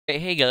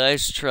Hey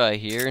guys, Try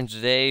here, and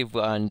today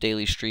on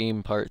Daily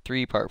Stream Part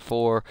 3, Part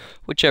 4,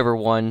 whichever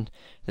one.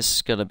 This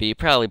is gonna be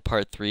probably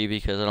Part 3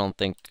 because I don't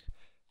think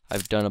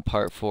I've done a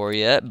Part 4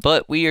 yet,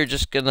 but we are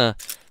just gonna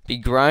be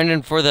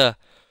grinding for the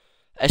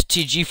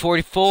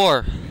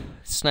STG-44.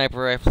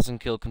 Sniper rifles and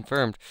kill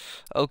confirmed.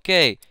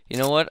 Okay, you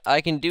know what?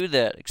 I can do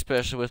that,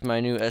 especially with my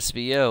new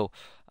SVO.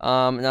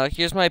 Now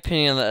here's my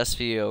opinion on the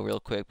SVO real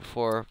quick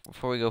before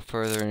we go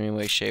further in any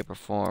way, shape, or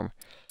form.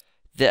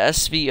 The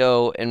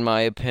SVO, in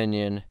my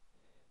opinion,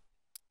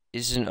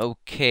 is an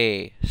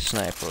okay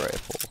sniper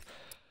rifle.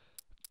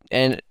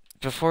 And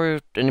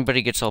before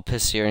anybody gets all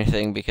pissy or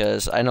anything,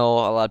 because I know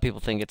a lot of people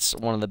think it's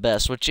one of the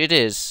best, which it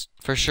is,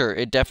 for sure.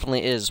 It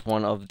definitely is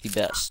one of the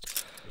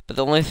best. But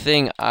the only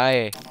thing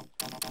I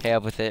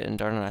have with it, and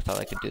darn it, I thought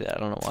I could do that, I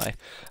don't know why.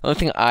 The only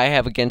thing I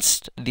have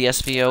against the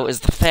SVO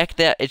is the fact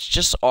that it's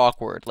just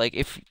awkward. Like,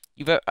 if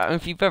you've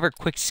ever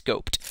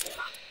quick-scoped,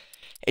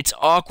 it's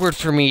awkward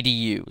for me to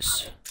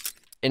use.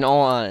 In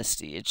all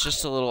honesty, it's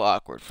just a little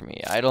awkward for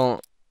me.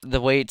 The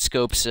way it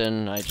scopes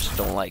in, I just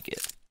don't like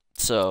it.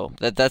 So,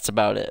 that's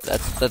about it.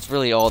 That's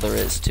really all there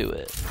is to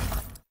it.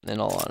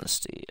 In all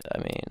honesty, I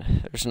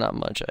mean, there's not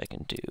much I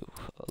can do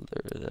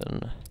other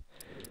than...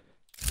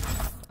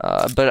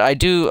 but I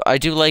do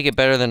like it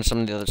better than some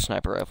of the other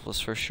sniper rifles,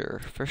 for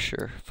sure.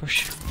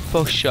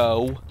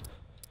 Well,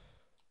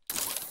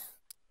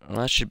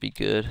 that should be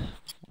good.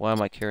 Why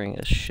am I carrying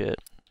this shit?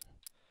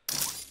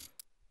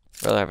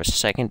 I'd rather have a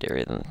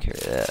secondary than carry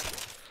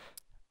that.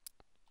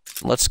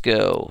 Let's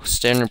go.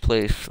 Standard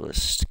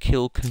playlist.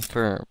 Kill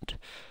confirmed.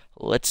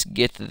 Let's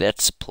get that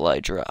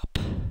supply drop.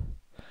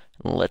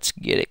 And let's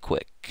get it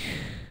quick.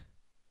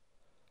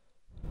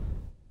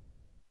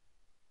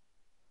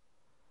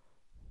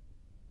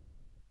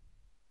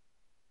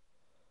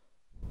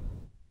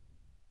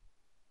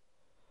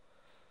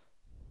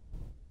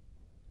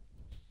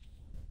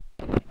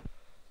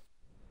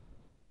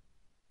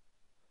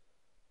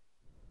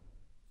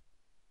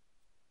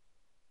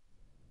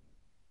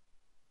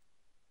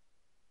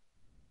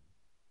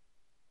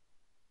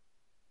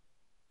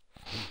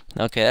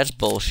 Okay, that's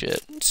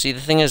bullshit. See,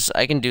 the thing is,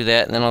 I can do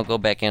that, and then I'll go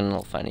back in and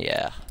I'll find,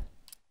 yeah,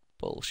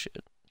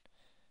 bullshit.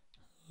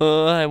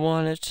 I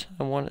want it.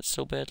 I want it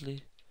so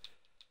badly.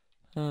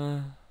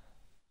 Lol.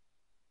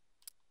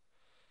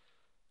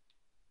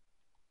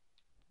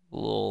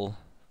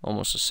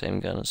 Almost the same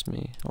gun as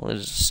me. Well, it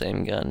is the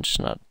same gun, just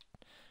not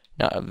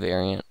a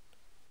variant.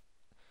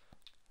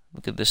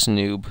 Look at this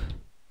noob.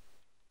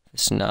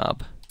 This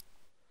knob.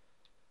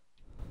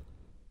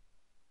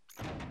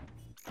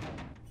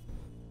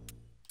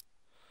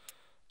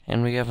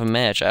 And we have a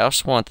match. I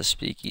also want the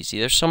speakeasy.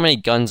 There's so many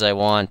guns I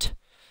want.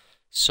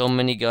 So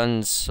many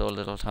guns, so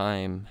little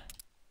time.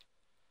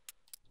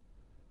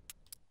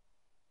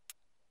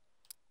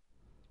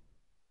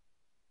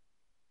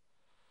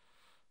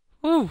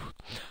 Woo!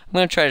 I'm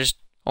gonna try to just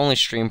only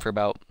stream for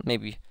about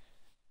maybe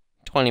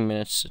 20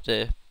 minutes a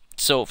day.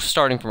 So,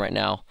 starting from right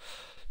now.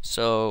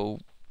 So,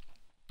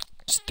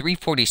 it's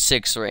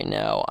 3:46 right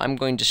now. I'm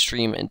going to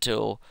stream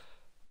until...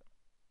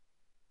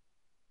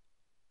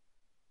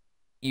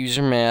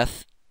 User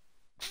math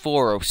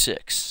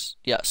 4:06.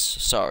 Yes,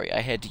 sorry,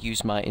 I had to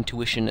use my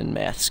intuition and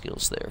math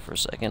skills there for a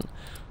second.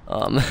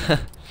 I'm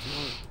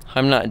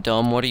not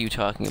dumb. What are you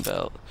talking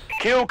about?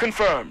 Kill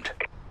confirmed.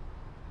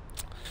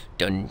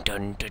 Dun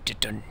dun dun dun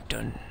dun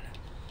dun.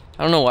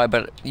 I don't know why,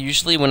 but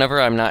usually whenever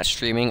I'm not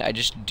streaming, I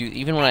just do.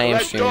 Even when I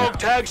am streaming,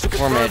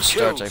 before match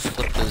starts, I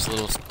flip this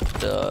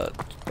little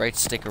right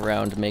stick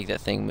around to make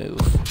that thing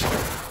move.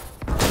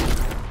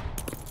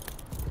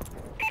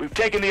 We've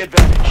taken the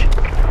advantage.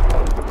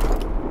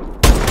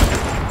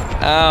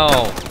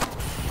 Ow!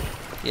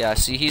 Yeah,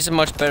 see, he's a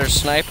much better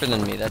sniper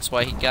than me. That's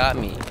why he got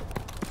me.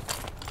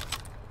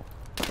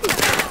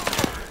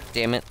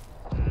 Damn it.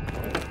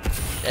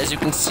 As you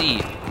can see,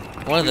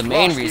 one of the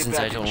main reasons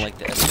I don't like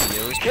the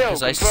SVO is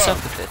because I suck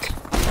with it.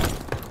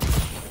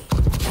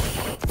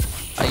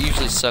 I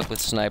usually suck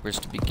with snipers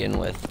to begin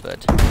with,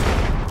 but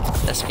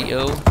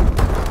SVO,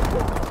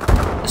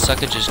 the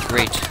suckage is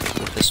great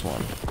with this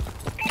one.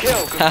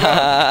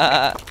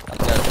 Haha! I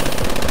got it.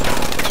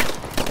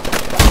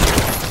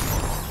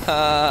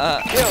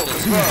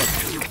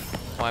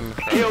 Why am I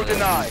probably a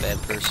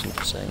bad person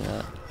for saying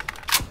that?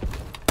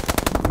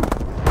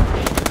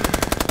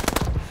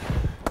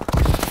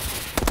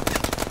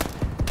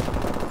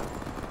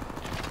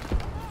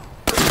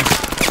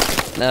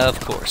 No, of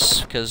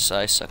course, because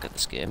I suck at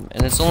this game.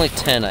 And it's only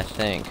 10, I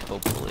think,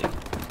 hopefully.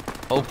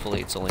 Hopefully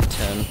it's only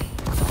 10.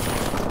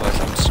 Otherwise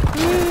I'm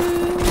screwed.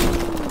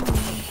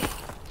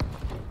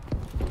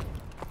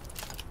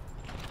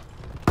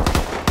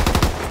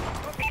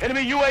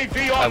 Enemy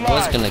UAV online. I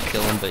was gonna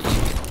kill him, but you...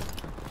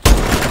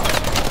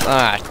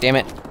 Ah, damn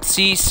it.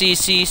 See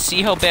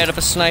how bad of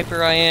a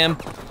sniper I am?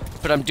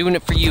 But I'm doing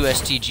it for you,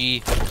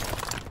 STG.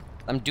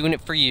 I'm doing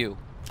it for you.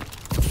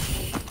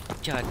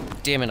 God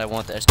damn it, I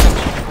want the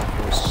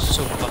STG. It's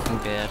so fucking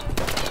bad.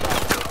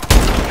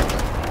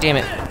 Damn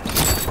it.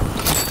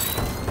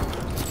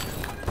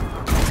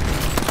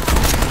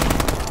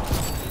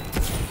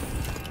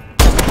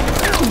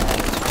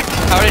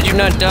 How did you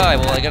not die?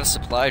 Well, I got a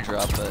supply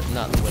drop, but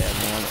not the way I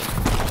wanted.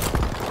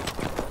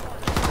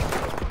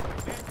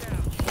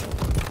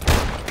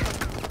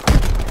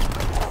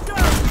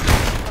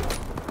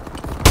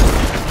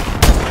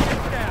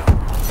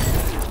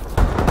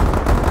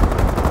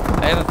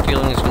 I have a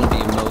feeling it's going to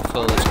be a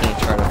mofo that's going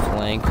to try to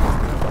flank.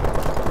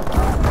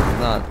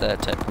 Not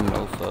that type of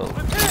mofo.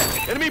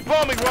 Enemy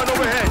bombing run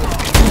overhead.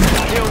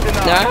 Kill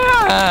denied.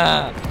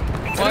 Ah!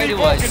 Why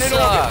do I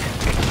suck?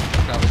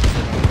 Probably 'cause I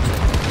don't.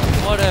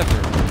 Whatever.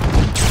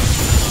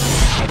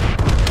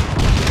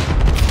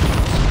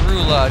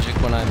 Screw logic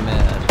when I'm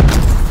mad.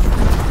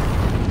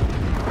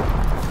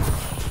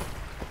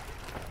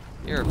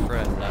 You're a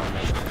friend, I'm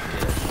not a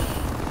kid.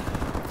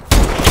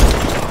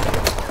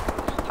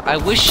 I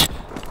wish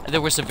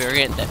there was a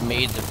variant that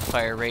made the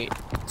fire rate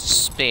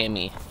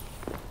spammy.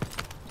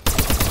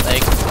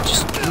 Like,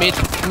 just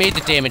made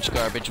the damage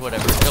garbage,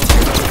 whatever. Don't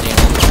care about the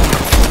damage.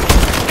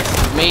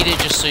 Made it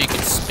just so you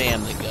could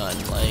spam the gun,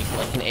 like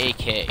an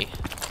AK.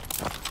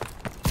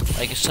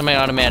 Like a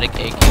semi-automatic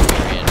AK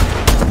variant.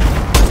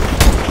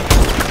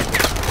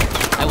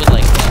 I would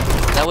like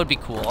that. That would be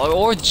cool.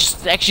 Or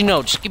just, actually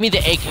no, just give me the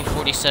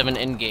AK-47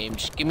 in-game.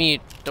 Just give me,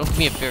 don't give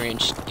me a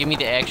variant, just give me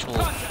the actual...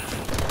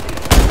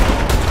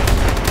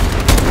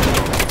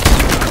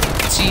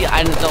 See,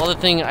 the other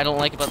thing I don't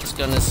like about this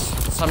gun is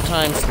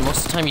sometimes,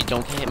 most of the time you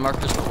don't get hit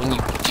markers, but when you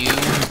do,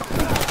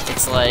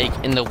 it's like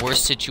in the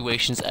worst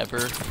situations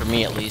ever, for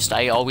me at least.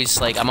 I'm always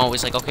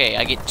like, okay,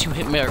 I get 2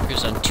 hit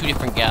markers on 2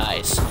 different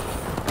guys,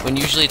 when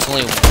usually it's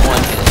only 1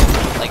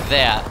 hit, like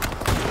that.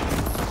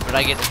 But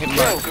I get hit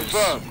markers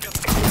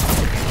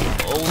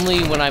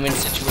only when I'm in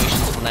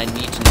situations when I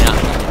need to not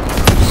get hit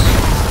markers.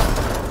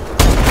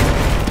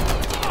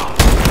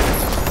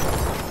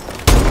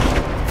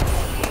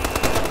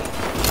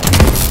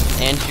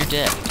 And you're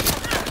dead.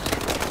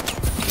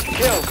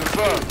 Kill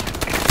confirmed.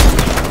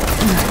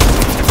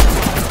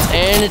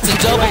 And it's a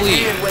double E.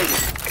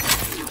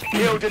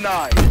 Kill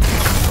denied.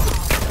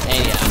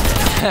 And yeah, I'm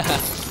dead.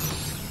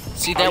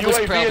 See, that was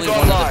probably one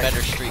of the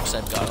better streaks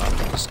I've got off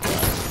of this gun.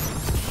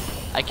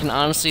 I can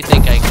honestly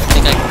think I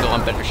can go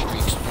on better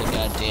streaks with the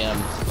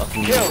goddamn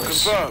fucking Kill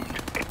Morse. confirmed.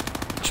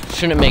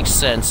 Shouldn't make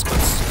sense, but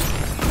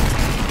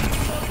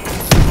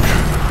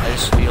I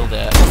just feel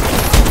that.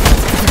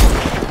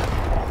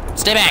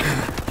 Stay back!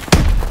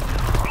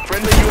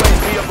 Friendly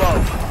UAV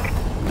above.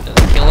 Did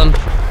I kill him?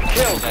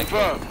 Kill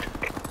confirmed.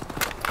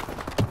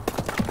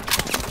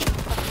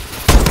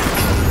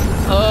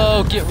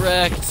 Oh, get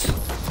wrecked.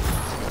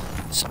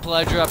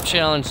 Supply drop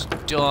challenge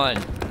done.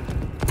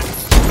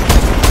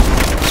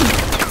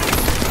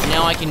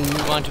 Now I can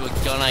move on to a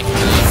gun I can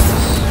use.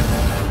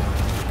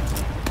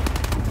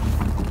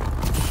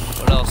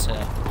 What else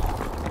happened?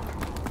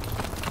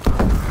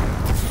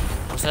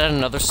 Was that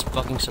another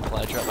fucking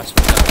supply drop? I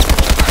swear to God,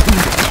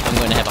 I'm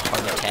going to have a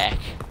heart attack.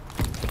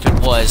 If it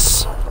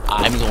was,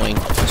 I'm going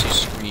to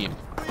scream.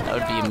 That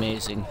would be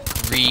amazing.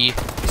 3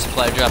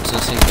 supply drops in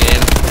the same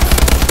game.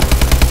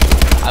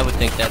 I would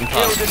think that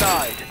impossible. Kill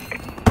denied.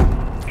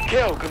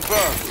 Kill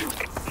confirmed.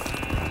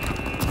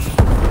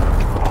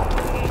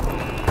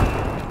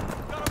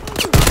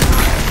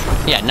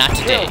 Yeah, not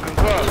today. Kill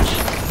confirmed.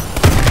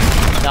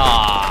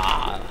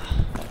 Ah,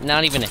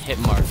 not even a hit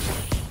mark.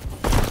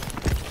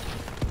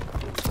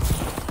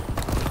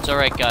 It's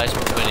alright, guys,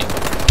 we're winning.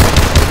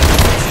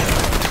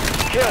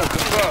 Kill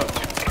confirmed.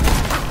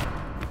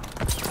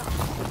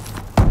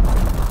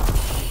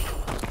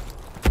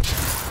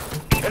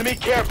 Enemy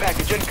care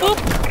package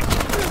incoming.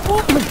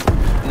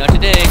 Not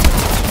today.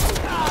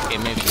 Okay,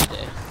 maybe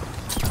today.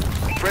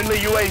 Friendly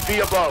UAV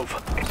above.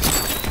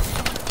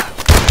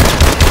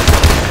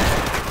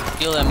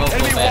 Kill that mofo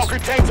Enemy Walker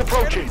bastard. tanks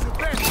approaching.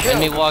 Kill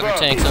Enemy Walker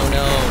confirmed. tanks, oh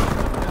no.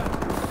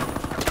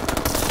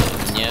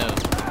 No.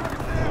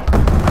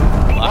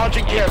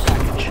 Launching care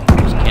package.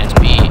 This can't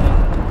be.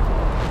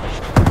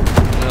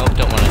 Nope,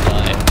 don't want to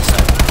die.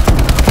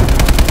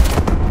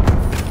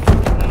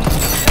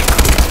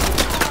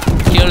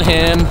 Kill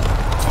him.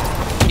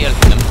 Kill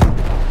him.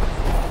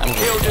 I'm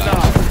Kill going to die.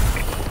 denied.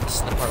 This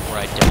is the part where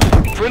I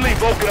die. Friendly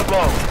Vulcan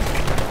above.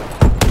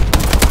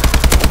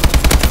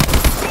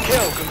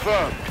 Kill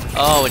confirmed.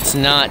 Oh, it's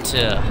not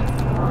 75.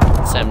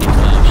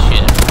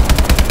 Shit.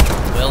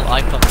 Well,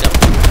 I fucked up.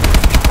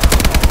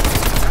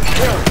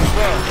 Kill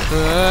confirmed.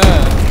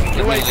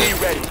 UAV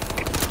ready.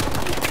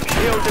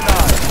 Kill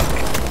denied.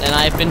 And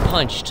I've been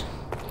punched.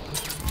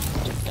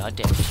 God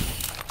damn it.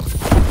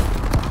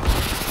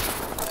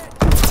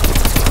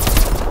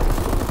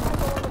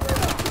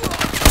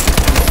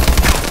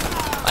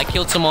 I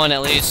killed someone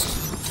at least.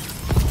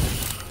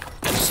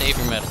 Gotta save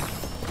your medal.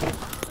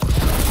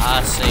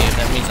 I saved.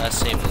 That means I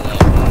saved the life.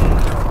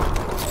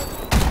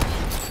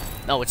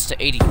 No, it's to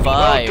 85.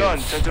 Well done,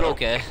 Sentinel.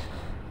 Okay.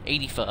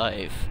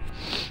 85.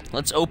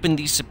 Let's open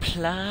these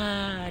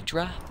supply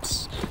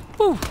drops.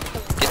 Woo!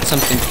 Get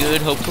something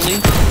good,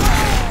 hopefully.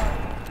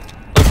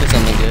 Hopefully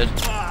something good.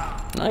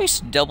 Nice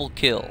double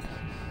kill.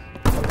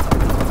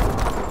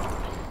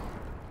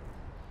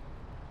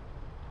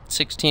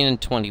 16 and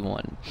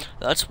 21.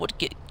 That's what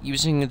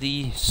using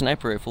the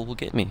sniper rifle will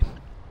get me.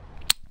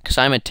 Because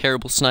I'm a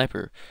terrible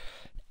sniper.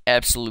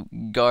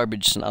 Absolute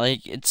garbage.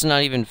 Like, it's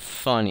not even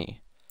funny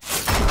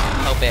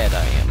how bad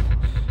I am.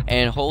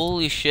 And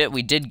holy shit,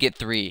 we did get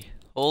 3.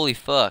 Holy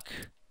fuck.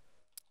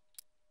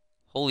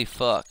 Holy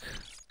fuck.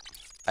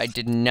 I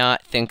did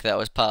not think that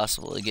was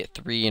possible to get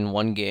 3 in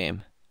one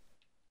game.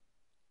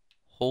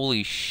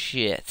 Holy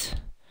shit.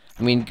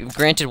 I mean,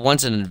 granted,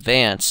 one's an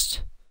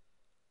advanced.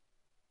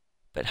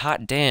 But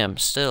hot damn,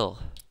 still.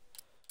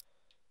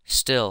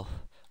 Still.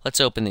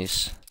 Let's open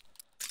these.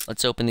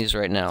 Let's open these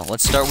right now.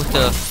 Let's start with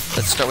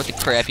the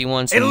crappy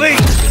ones. Elite!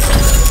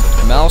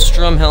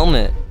 Maelstrom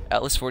helmet.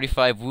 Atlas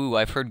 45 Woo.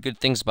 I've heard good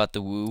things about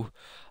the Woo.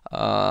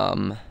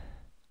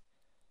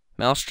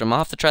 Maelstrom. I'll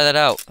have to try that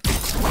out.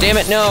 Damn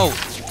it, no!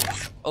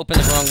 Open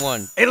the wrong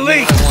one.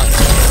 Elite!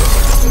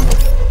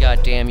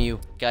 God damn you.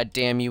 God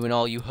damn you and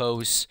all you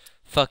hoes.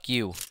 Fuck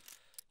you.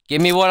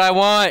 Give me what I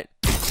want!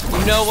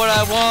 You know what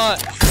I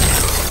want!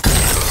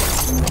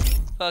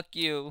 Fuck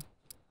you.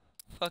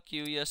 Fuck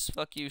you, yes,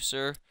 fuck you,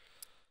 sir.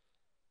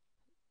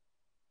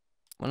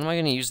 When am I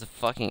gonna use the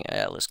fucking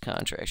Atlas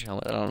contractor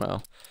helmet? I don't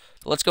know.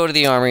 But let's go to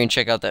the armory and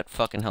check out that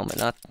fucking helmet,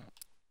 not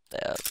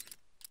that.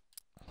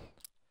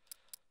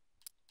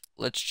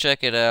 Let's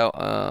check it out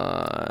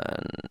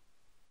on...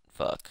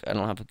 Fuck, I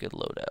don't have a good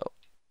loadout.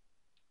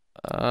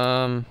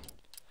 I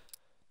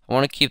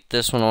want to keep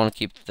this one, I want to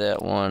keep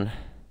that one.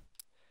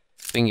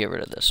 We can get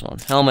rid of this one.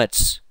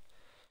 Helmets!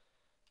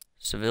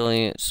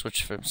 Civilian,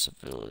 switch from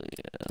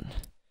civilian.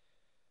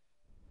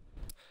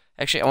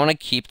 Actually, I want to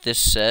keep this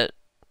set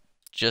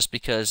just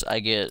because I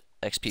get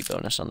XP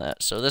bonus on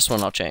that. So this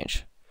one I'll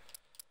change.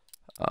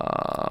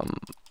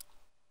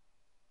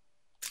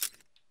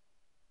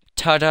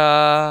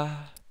 Ta-da!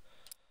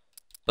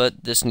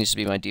 But this needs to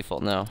be my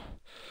default now.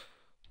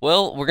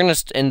 Well, we're gonna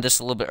end this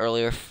a little bit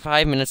earlier,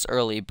 5 minutes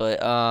early,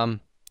 but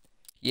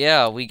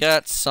yeah, we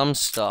got some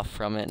stuff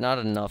from it. Not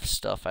enough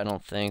stuff, I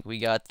don't think. We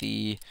got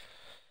the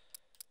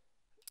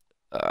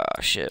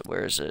shit,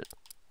 where is it?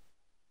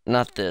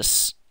 Not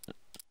this.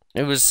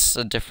 It was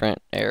a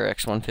different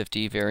ARX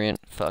 150 variant.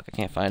 Fuck, I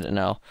can't find it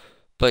now.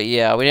 But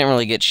yeah, we didn't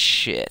really get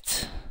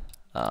shit.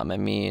 I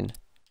mean,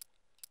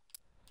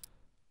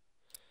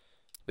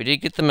 we did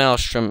get the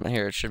Maelstrom.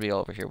 Here, it should be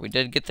all over here. We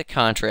did get the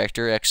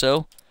Contractor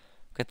XO.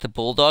 Got the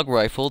Bulldog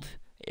rifled,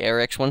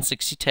 ARX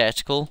 160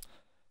 tactical,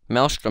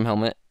 Maelstrom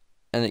helmet,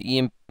 and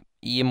the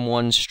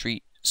EM1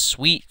 Street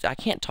Sweet. I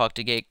can't talk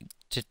today,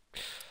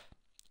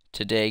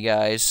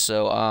 guys.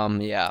 So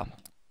yeah.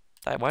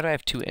 Why do I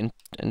have 2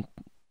 Intel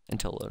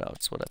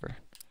loadouts? Whatever.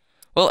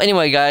 Well,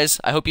 anyway, guys,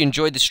 I hope you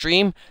enjoyed the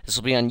stream. This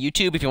will be on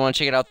YouTube if you want to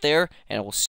check it out there, and we'll see